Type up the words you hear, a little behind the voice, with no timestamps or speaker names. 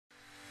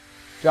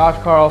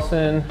Josh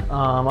Carlson.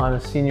 I'm a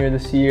senior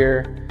this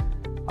year.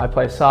 I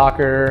play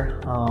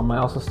soccer. I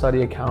also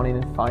study accounting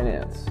and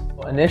finance.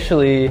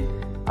 Initially,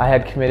 I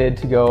had committed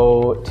to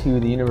go to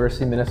the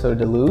University of Minnesota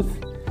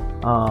Duluth.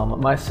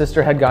 My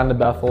sister had gone to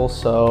Bethel,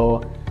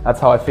 so that's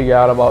how I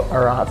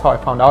that's how I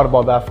found out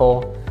about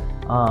Bethel.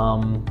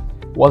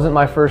 Wasn't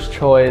my first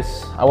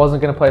choice. I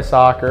wasn't going to play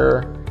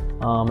soccer,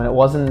 and it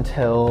wasn't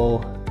until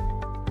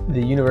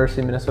the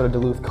University of Minnesota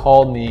Duluth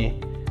called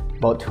me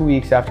about 2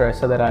 weeks after I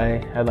said that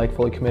I had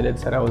fully committed,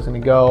 said I was going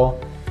to go,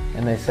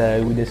 and they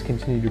said we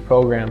discontinued your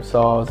program.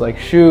 So I was like,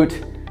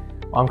 shoot,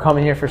 I'm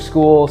coming here for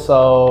school,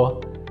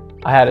 so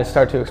I had to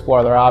start to explore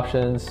other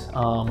options.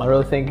 I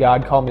really think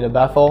God called me to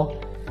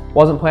Bethel.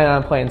 Wasn't planning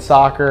on playing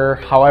soccer.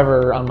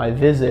 However, on my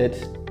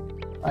visit,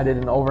 I did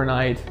an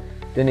overnight,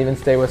 didn't even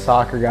stay with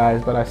soccer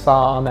guys, but I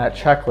saw on that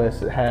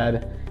checklist it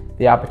had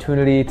the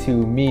opportunity to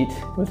meet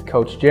with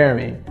Coach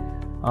Jeremy.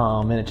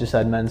 And it just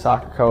said men's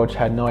soccer coach,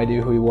 had no idea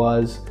who he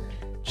was.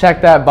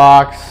 Checked that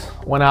box,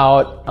 went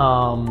out,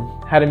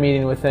 had a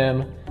meeting with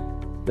him.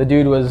 The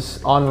dude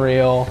was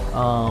unreal,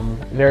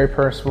 very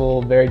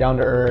personable, very down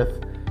to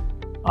earth.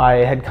 I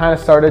had kind of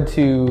started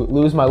to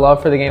lose my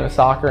love for the game of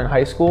soccer in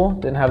high school.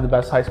 Didn't have the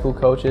best high school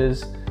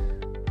coaches.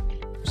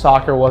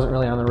 Soccer wasn't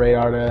really on the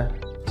radar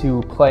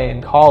to play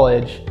in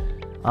college.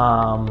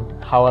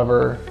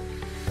 However,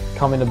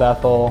 coming to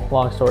Bethel,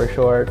 long story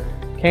short,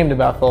 came to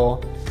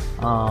Bethel.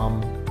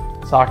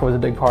 Soccer was a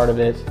big part of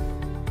it,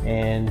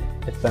 and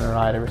it's been a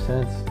ride ever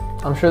since.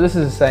 I'm sure this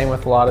is the same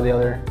with a lot of the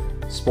other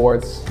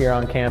sports here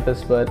on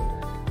campus, but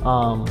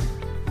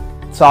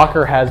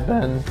soccer has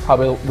been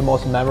probably the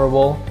most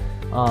memorable.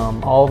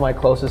 All of my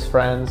closest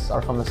friends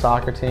are from the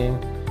soccer team.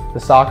 The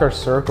soccer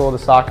circle, the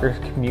soccer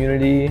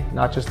community,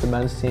 not just the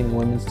men's team, the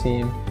women's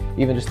team,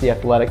 even just the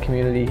athletic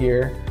community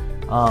here,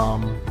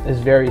 is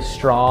very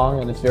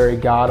strong and it's very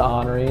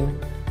God-honoring.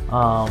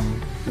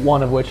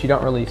 One of which you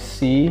don't really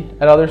see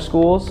at other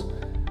schools.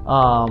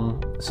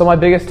 So my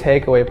biggest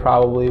takeaway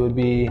probably would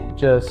be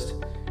just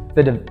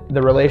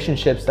the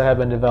relationships that have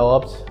been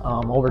developed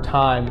over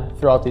time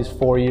throughout these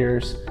 4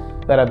 years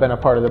that I've been a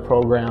part of the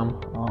program,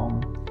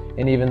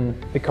 and even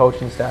the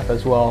coaching staff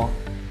as well.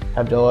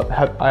 I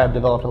have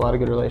developed a lot of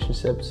good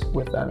relationships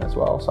with them as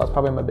well. So that's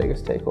probably my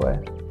biggest takeaway.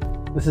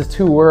 This is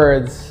 2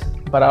 words,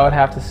 but I would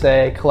have to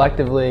say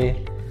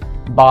collectively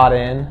bought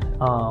in.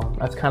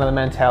 That's kind of the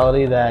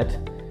mentality that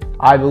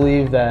I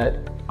believe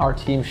that our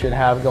team should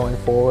have going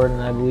forward,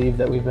 and I believe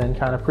that we've been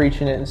kind of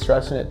preaching it and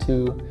stressing it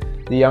to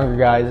the younger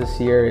guys this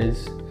year,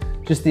 is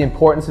just the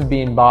importance of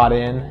being bought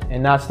in.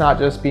 And that's not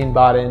just being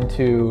bought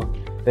into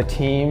the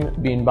team,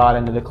 being bought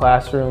into the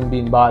classroom,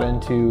 being bought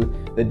into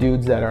the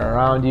dudes that are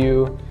around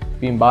you,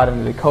 being bought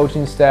into the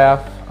coaching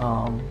staff.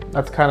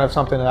 That's kind of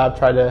something that I've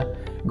tried to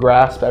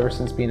grasp ever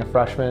since being a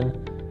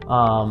freshman,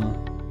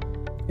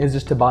 is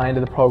just to buy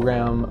into the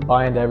program,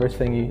 buy into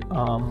everything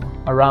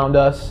around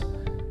us.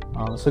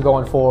 So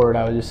going forward,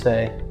 I would just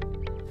say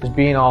just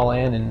being all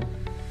in and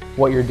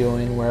what you're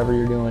doing, wherever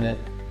you're doing it,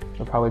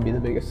 will probably be the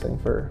biggest thing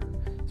for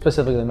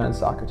specifically the men's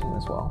soccer team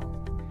as well.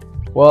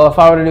 Well, if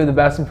I were to do the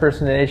best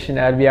impersonation,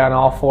 I'd be on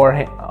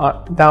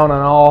down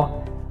on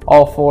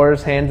all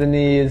fours, hands and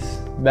knees,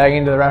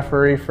 begging to the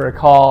referee for a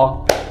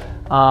call.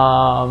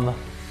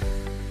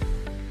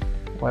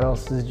 What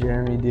else does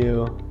Jeremy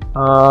do?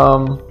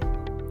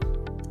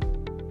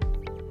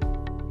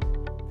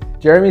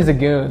 Jeremy's a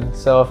goon,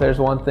 so if there's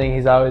one thing,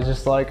 he's always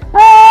just like,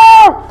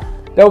 ah,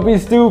 don't be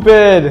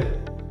stupid.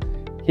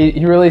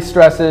 He really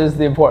stresses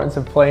the importance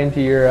of playing to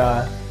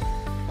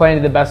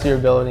the best of your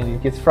ability. He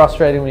gets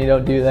frustrated when you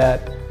don't do that.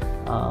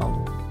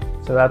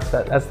 So that's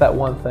that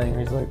one thing.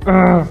 He's like,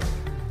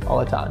 all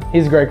the time.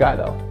 He's a great guy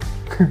though.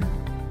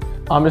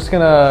 I'm just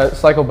gonna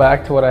cycle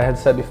back to what I had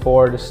said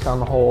before, just on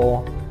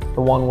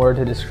the one word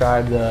to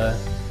describe the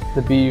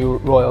BU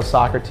Royals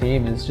soccer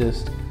team is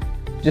just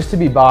to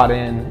be bought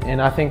in.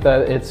 And I think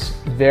that it's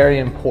very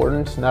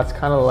important, and that's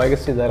kind of the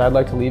legacy that I'd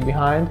like to leave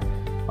behind.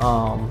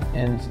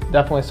 And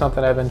definitely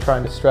something I've been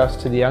trying to stress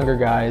to the younger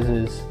guys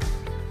is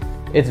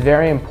it's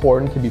very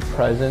important to be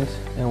present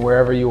in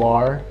wherever you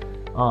are.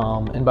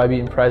 And by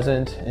being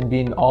present and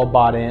being all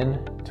bought in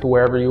to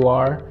wherever you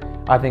are,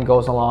 I think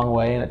goes a long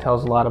way, and it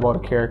tells a lot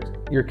about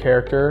your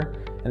character,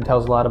 and it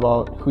tells a lot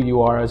about who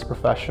you are as a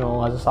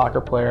professional, as a soccer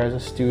player, as a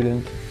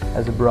student,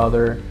 as a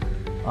brother,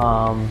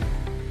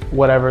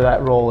 whatever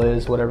that role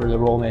is, whatever the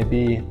role may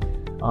be.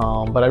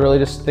 But I really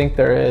just think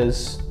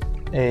there's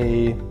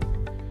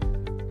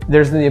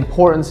the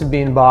importance of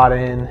being bought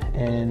in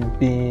and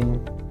being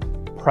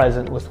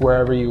present with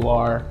wherever you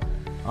are.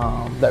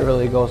 That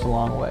really goes a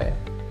long way.